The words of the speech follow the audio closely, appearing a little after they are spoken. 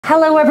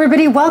Hello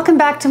everybody, welcome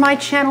back to my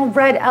channel,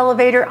 Red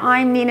Elevator.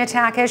 I'm Nina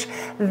Takesh.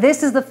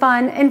 This is the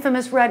fun,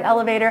 infamous Red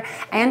Elevator,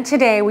 and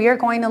today we are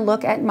going to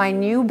look at my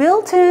new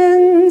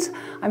built-ins.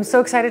 I'm so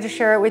excited to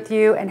share it with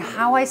you and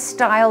how I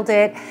styled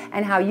it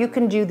and how you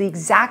can do the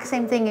exact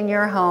same thing in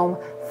your home.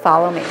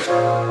 Follow me.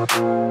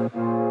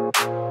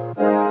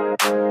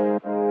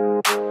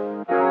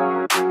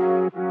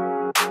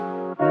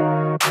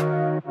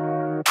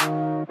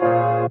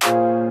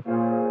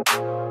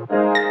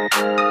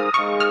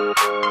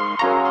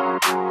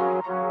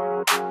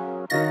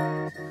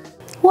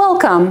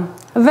 Welcome,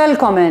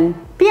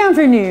 welcome,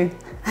 bienvenue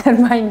at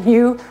my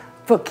new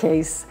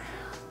bookcase.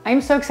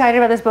 I'm so excited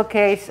about this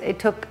bookcase. It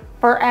took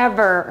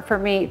forever for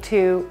me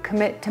to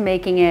commit to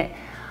making it.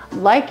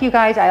 Like you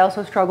guys, I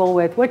also struggle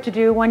with what to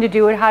do, when to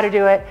do it, how to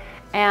do it,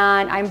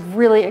 and I'm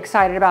really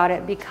excited about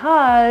it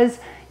because,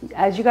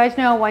 as you guys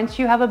know, once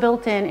you have a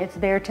built-in, it's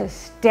there to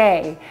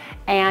stay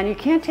and you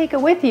can't take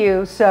it with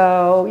you.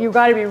 So you've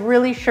got to be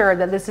really sure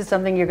that this is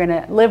something you're going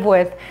to live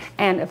with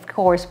and of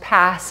course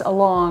pass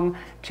along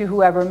to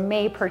whoever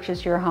may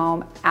purchase your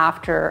home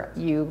after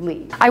you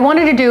leave. I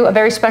wanted to do a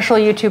very special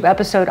YouTube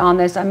episode on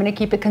this. I'm going to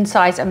keep it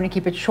concise, I'm going to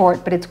keep it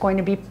short, but it's going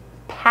to be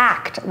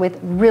packed with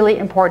really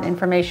important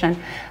information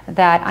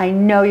that I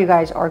know you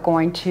guys are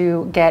going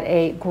to get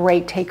a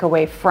great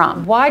takeaway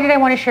from. Why did I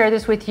want to share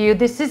this with you?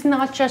 This is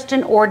not just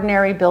an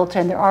ordinary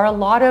built-in. There are a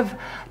lot of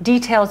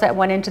details that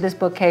went into this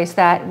bookcase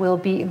that will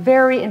be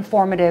very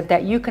informative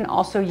that you can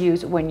also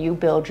use when you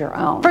build your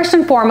own. First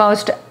and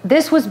foremost,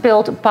 this was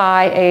built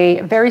by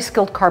a very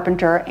skilled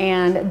carpenter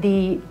and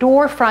the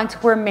door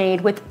fronts were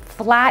made with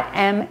flat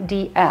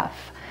MDF.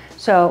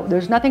 So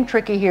there's nothing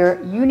tricky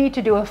here. You need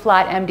to do a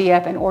flat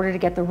MDF in order to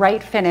get the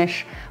right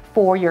finish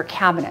for your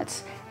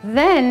cabinets.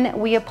 Then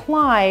we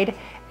applied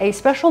a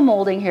special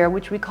molding here,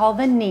 which we call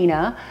the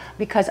Nina,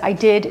 because I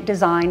did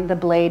design the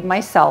blade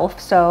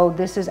myself. So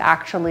this is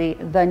actually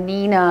the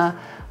Nina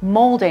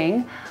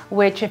molding,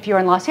 which if you're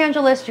in Los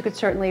Angeles, you could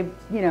certainly,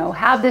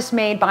 have this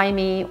made by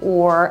me,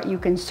 or you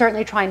can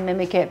certainly try and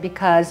mimic it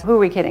because who are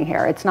we kidding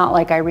here? It's not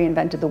like I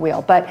reinvented the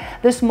wheel, but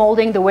this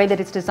molding, the way that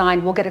it's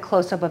designed, we'll get a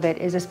close-up of it,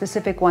 is a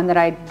specific one that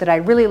I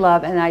really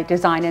love and I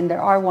designed, and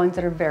there are ones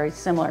that are very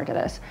similar to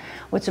this.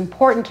 What's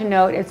important to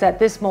note is that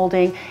this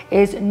molding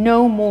is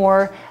no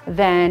more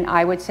than,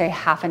 I would say,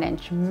 ½ an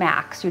inch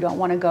max. You don't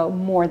want to go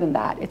more than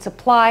that. It's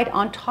applied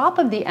on top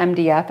of the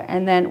MDF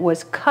and then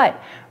was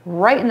cut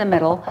right in the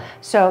middle.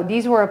 So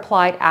these were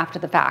applied after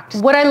the fact.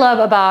 What I love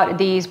about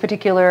these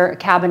particular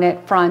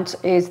cabinet fronts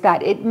is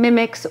that it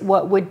mimics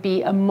what would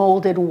be a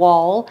molded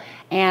wall,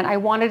 and I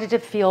wanted it to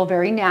feel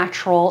very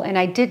natural, and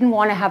I didn't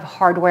want to have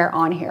hardware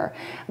on here.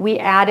 We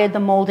added the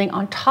molding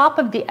on top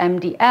of the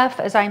MDF,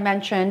 as I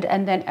mentioned,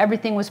 and then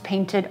everything was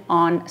painted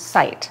on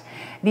site.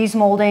 These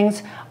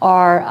moldings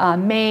are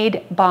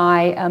made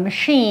by a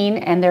machine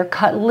and they're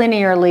cut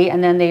linearly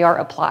and then they are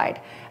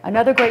applied.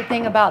 Another great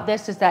thing about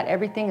this is that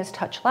everything is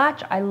touch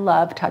latch. I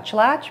love touch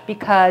latch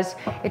because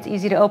it's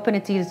easy to open,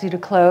 it's easy to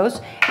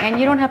close, and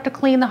you don't have to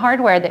clean the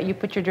hardware that you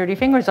put your dirty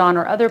fingers on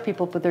or other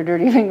people put their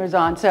dirty fingers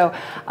on. So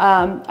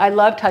I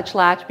love touch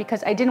latch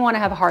because I didn't want to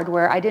have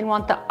hardware. I didn't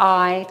want the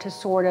eye to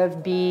sort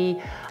of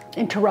be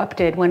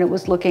interrupted when it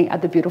was looking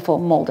at the beautiful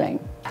molding.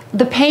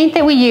 The paint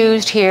that we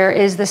used here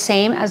is the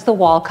same as the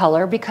wall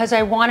color because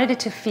I wanted it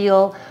to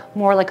feel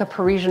more like a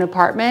Parisian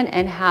apartment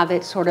and have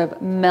it sort of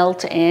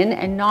melt in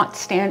and not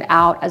stand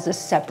out as a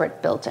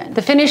separate built-in.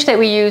 The finish that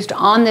we used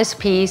on this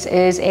piece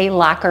is a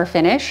lacquer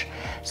finish.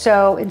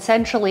 So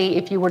essentially,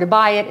 if you were to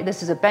buy it,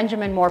 this is a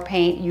Benjamin Moore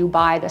paint, you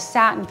buy the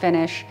satin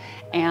finish,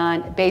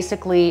 and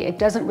basically it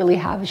doesn't really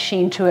have a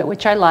sheen to it,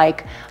 which I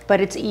like,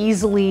 but it's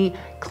easily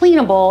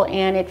cleanable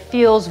and it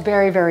feels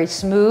very, very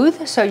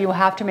smooth. So you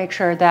have to make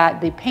sure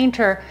that the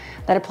painter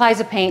that applies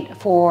the paint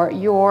for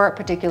your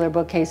particular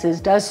bookcases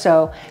does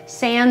so,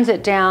 sands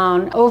it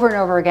down over and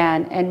over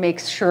again, and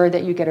makes sure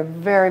that you get a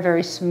very,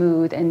 very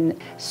smooth and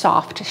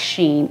soft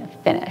sheen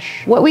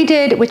finish. What we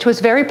did, which was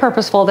very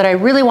purposeful, that I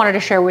really wanted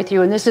to share with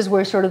you, and this is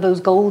where sort of those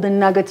golden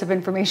nuggets of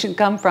information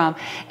come from,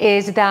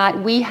 is that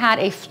we had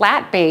a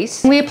flat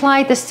base. We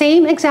applied the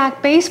same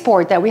exact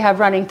baseboard that we have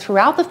running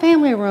throughout the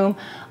family room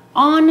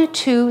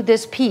onto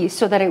this piece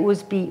so that it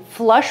would be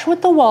flush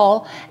with the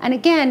wall, and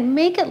again,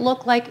 make it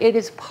look like it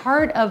is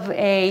part of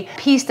a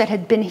piece that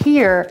had been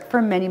here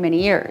for many,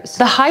 many years.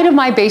 The height of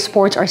my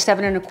baseboards are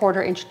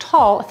 7¼ inch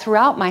tall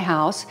throughout my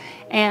house,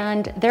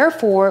 and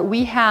therefore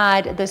we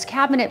had this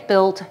cabinet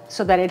built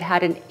so that it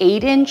had an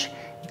 8-inch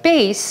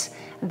base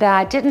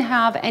that didn't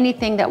have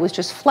anything, that was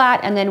just flat,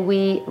 and then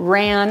we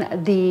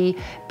ran the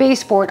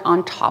baseboard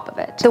on top of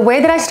it. The way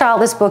that I styled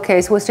this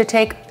bookcase was to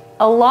take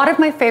a lot of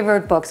my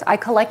favorite books. I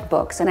collect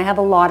books and I have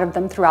a lot of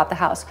them throughout the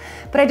house,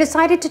 but I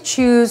decided to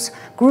choose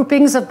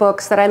groupings of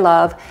books that I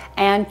love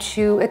and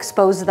to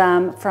expose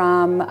them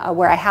from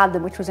where I had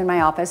them, which was in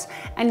my office,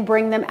 and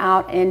bring them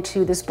out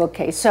into this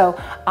bookcase. So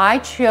I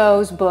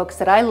chose books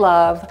that I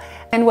love,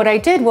 and what I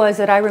did was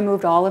that I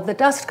removed all of the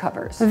dust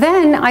covers.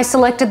 Then I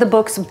selected the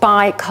books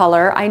by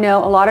color. I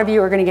know a lot of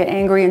you are going to get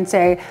angry and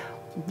say,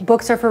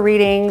 books are for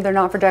reading, they're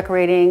not for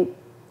decorating.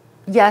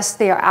 Yes,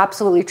 they are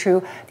absolutely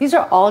true. These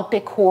are all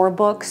decor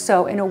books,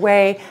 so in a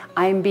way,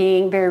 I'm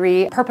being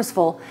very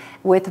purposeful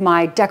with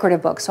my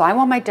decorative books. So I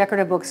want my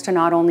decorative books to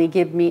not only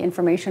give me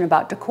information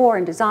about decor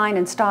and design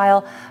and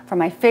style from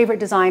my favorite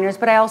designers,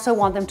 but I also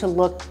want them to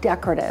look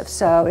decorative.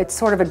 So it's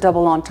sort of a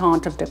double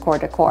entente of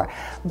decor.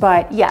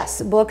 But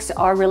yes, books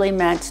are really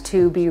meant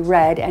to be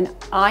read, and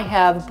I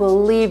have,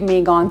 believe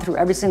me, gone through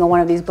every single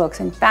one of these books.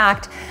 In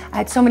fact, I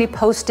had so many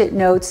post-it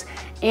notes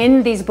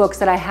in these books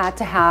that I had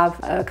to have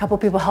a couple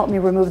people help me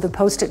remove the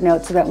post-it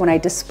notes so that when I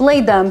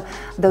displayed them,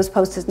 those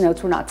post-it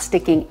notes were not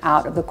sticking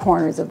out of the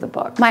corners of the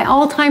book. My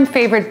all-time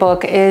favorite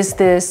book is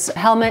this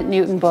Helmut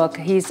Newton book.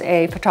 He's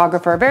a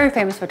photographer, a very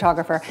famous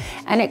photographer,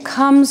 and it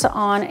comes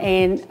on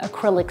an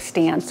acrylic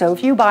stand. So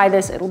if you buy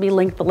this, it'll be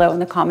linked below in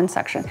the comment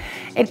section.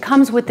 It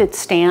comes with its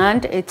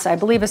stand. It's, I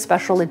believe, a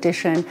special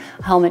edition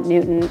Helmut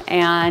Newton,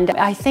 and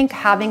I think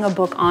having a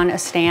book on a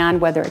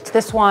stand, whether it's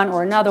this one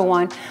or another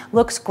one,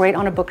 looks great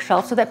on a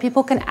bookshelf, so that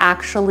people can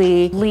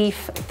actually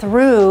leaf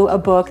through a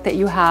book that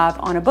you have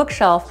on a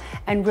bookshelf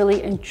and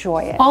really enjoy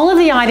it. All of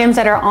the items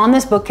that are on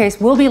this bookcase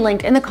will be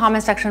linked in the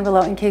comment section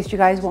below in case you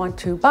guys want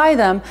to buy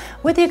them,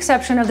 with the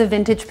exception of the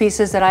vintage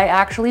pieces that I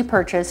actually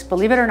purchased,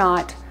 believe it or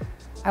not,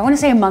 I want to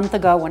say a month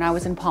ago when I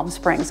was in Palm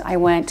Springs. I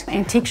went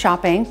antique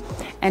shopping,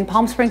 and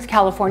Palm Springs,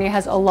 California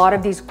has a lot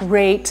of these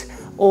great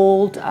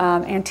old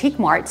antique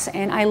marts,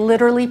 and I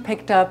literally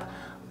picked up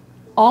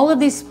all of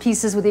these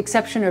pieces with the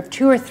exception of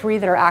 2 or 3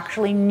 that are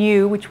actually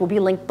new, which will be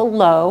linked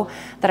below,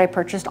 that I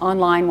purchased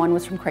online. One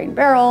was from Crate &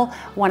 Barrel,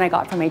 one I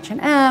got from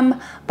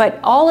H&M, but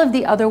all of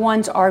the other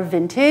ones are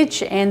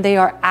vintage, and they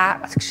are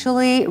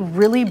actually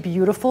really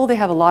beautiful. They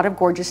have a lot of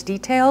gorgeous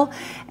detail,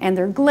 and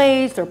they're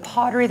glazed, they're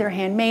pottery, they're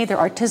handmade, they're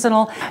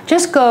artisanal.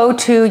 Just go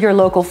to your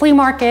local flea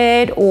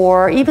market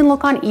or even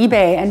look on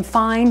eBay and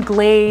find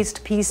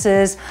glazed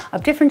pieces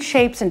of different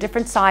shapes and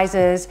different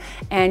sizes,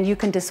 and you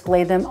can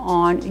display them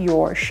on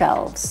your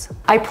shelf.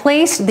 I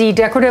placed the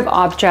decorative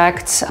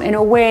objects in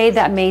a way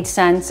that made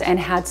sense and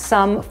had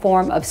some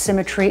form of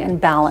symmetry and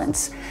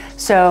balance.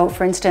 So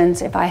for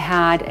instance, if I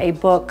had a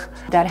book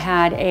that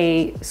had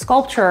a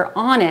sculpture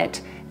on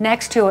it,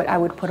 next to it I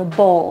would put a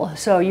bowl.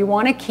 So you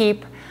want to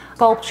keep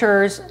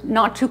sculptures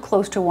not too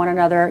close to one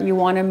another. You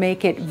want to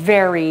make it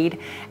varied,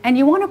 and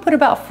you want to put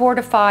about 4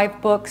 to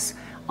 5 books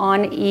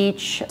on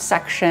each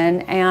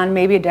section and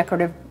maybe a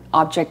decorative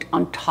object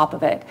on top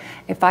of it.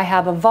 If I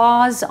have a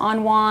vase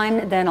on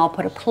one, then I'll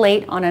put a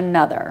plate on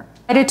another.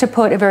 I decided to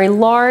put a very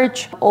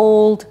large,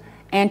 old,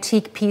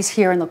 antique piece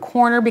here in the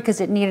corner because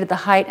it needed the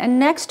height, and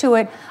next to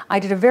it, I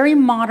did a very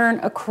modern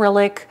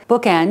acrylic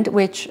bookend,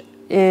 which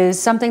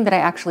is something that I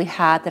actually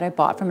had that I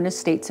bought from an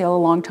estate sale a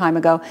long time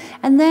ago.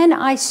 And then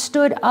I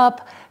stood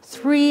up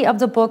 3 of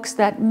the books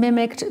that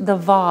mimicked the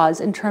vase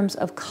in terms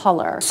of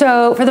color.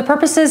 So for the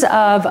purposes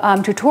of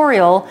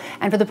tutorial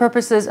and for the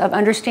purposes of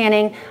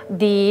understanding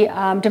the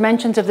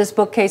dimensions of this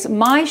bookcase,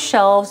 my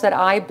shelves that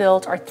I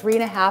built are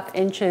 3.5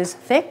 inches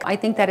thick. I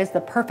think that is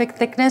the perfect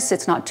thickness.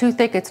 It's not too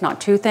thick, it's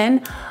not too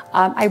thin.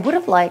 I would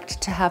have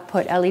liked to have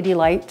put LED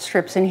light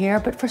strips in here,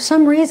 but for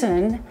some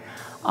reason,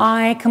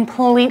 I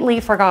completely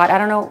forgot. I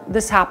don't know,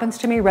 this happens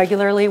to me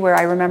regularly where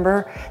I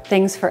remember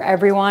things for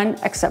everyone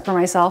except for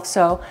myself.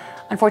 So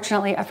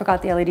unfortunately, I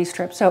forgot the LED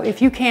strips. So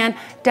if you can,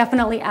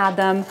 definitely add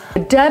them. The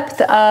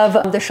depth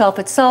of the shelf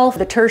itself,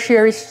 the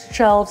tertiary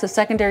shelves, the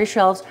secondary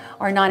shelves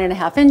are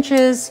 9.5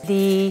 inches.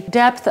 The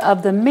depth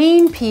of the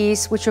main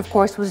piece, which of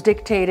course was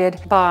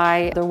dictated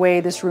by the way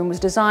this room was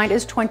designed,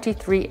 is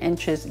 23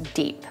 inches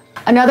deep.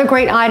 Another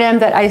great item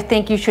that I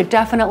think you should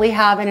definitely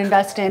have and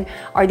invest in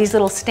are these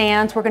little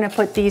stands. We're going to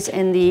put these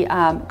in the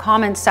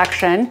comments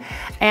section.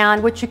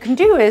 And what you can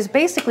do is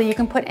basically you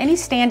can put any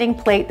standing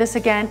plate. This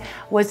again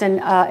was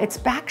it's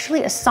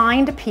actually a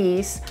signed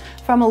piece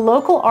from a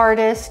local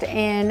artist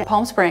in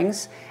Palm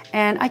Springs.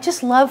 And I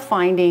just love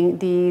finding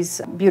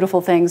these beautiful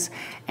things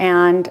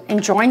and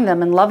enjoying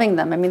them and loving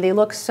them. I mean, they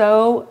look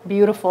so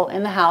beautiful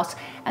in the house.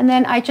 And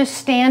then I just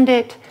stand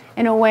it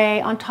in a way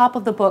on top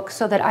of the book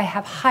so that I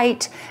have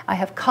height, I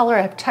have color,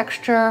 I have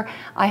texture,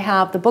 I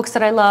have the books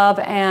that I love,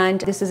 and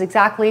this is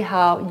exactly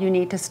how you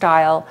need to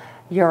style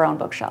your own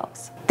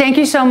bookshelves. Thank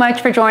you so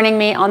much for joining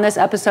me on this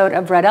episode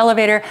of Red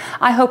Elevator.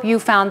 I hope you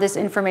found this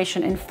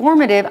information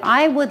informative.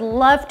 I would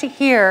love to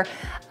hear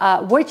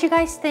what you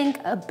guys think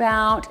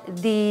about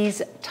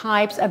these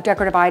types of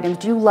decorative items.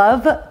 Do you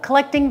love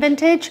collecting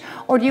vintage,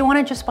 or do you want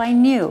to just buy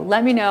new?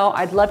 Let me know.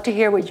 I'd love to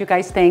hear what you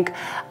guys think.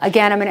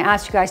 Again, I'm going to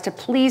ask you guys to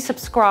please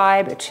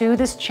subscribe to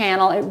this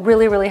channel. It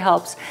really, really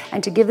helps.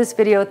 And to give this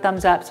video a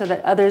thumbs up so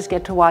that others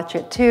get to watch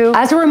it too.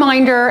 As a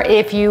reminder,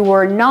 if you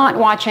were not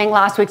watching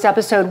last week's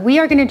episode, we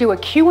are going to do a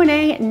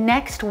Q&A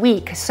next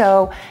week.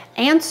 So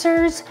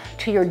answers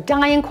to your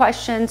dying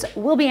questions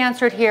will be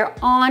answered here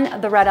on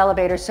the Red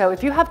Elevator. So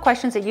if you have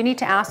questions that you need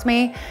to ask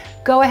me,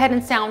 go ahead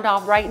and sound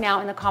off right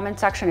now in the comment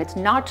section. It's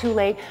not too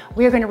late.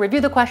 We are going to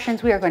review the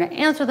questions. We are going to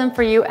answer them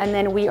for you, and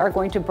then we are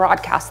going to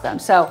broadcast them.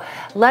 So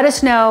let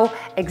us know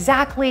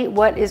exactly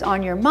what is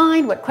on your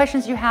mind, what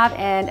questions you have.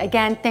 And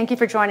again, thank you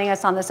for joining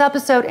us on this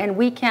episode, and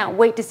we can't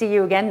wait to see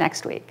you again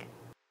next week.